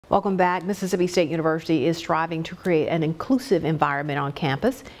Welcome back. Mississippi State University is striving to create an inclusive environment on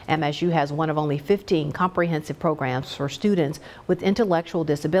campus. MSU has one of only 15 comprehensive programs for students with intellectual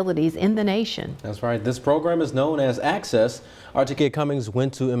disabilities in the nation. That's right. This program is known as Access. Our Takia Cummings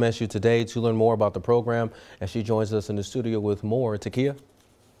went to MSU today to learn more about the program, and she joins us in the studio with more. Takia?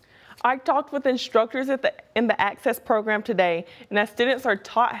 I talked with instructors in the Access program today, and as students are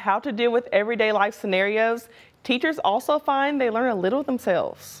taught how to deal with everyday life scenarios, teachers also find they learn a little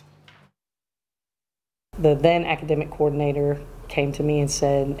themselves. The then academic coordinator came to me and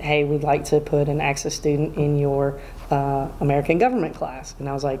said, hey, we'd like to put an Access student in your American government class. And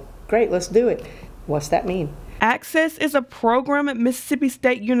I was like, great, let's do it. What's that mean? Access is a program at Mississippi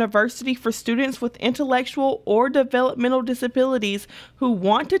State University for students with intellectual or developmental disabilities who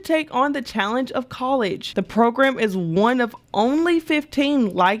want to take on the challenge of college. The program is one of only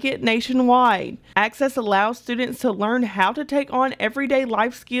 15 like it nationwide. Access allows students to learn how to take on everyday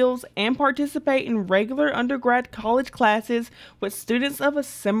life skills and participate in regular undergrad college classes with students of a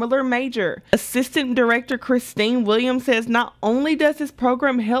similar major. Assistant Director Christine Williams says not only does this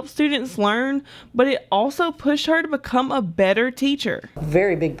program help students learn, but it also pushed her to become a better teacher.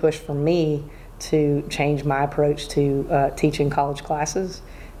 Very big push for me to change my approach to teaching college classes,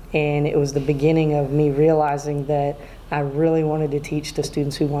 and it was the beginning of me realizing that I really wanted to teach to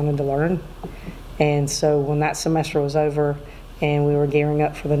students who wanted to learn. And so when that semester was over and we were gearing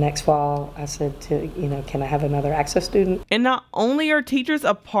up for the next fall, I said can I have another Access student? And not only are teachers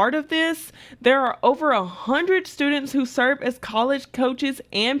a part of this, there are over 100 students who serve as college coaches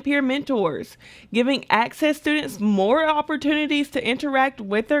and peer mentors, giving Access students more opportunities to interact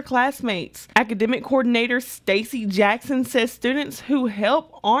with their classmates. Academic coordinator Stacy Jackson says students who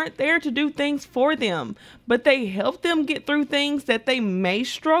help aren't there to do things for them, but they help them get through things that they may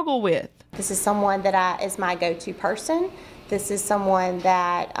struggle with. This is someone that is my go-to person. This is someone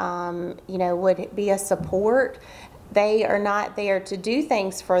that would be a support. They are not there to do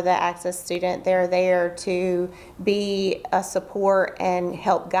things for the Access student. They're there to be a support and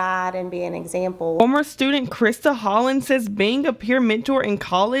help guide and be an example. Former student Krista Holland says being a peer mentor in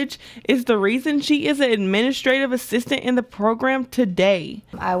college is the reason she is an administrative assistant in the program today.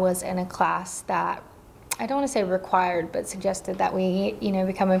 I was in a class that I don't want to say required, but suggested that we,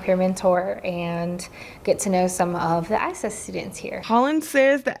 become a peer mentor and get to know some of the Access students here. Holland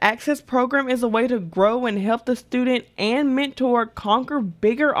says the Access program is a way to grow and help the student and mentor conquer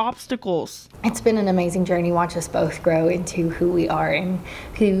bigger obstacles. It's been an amazing journey. Watch us both grow into who we are and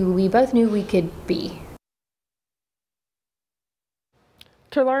who we both knew we could be.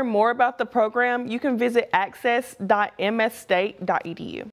 To learn more about the program, you can visit access.msstate.edu.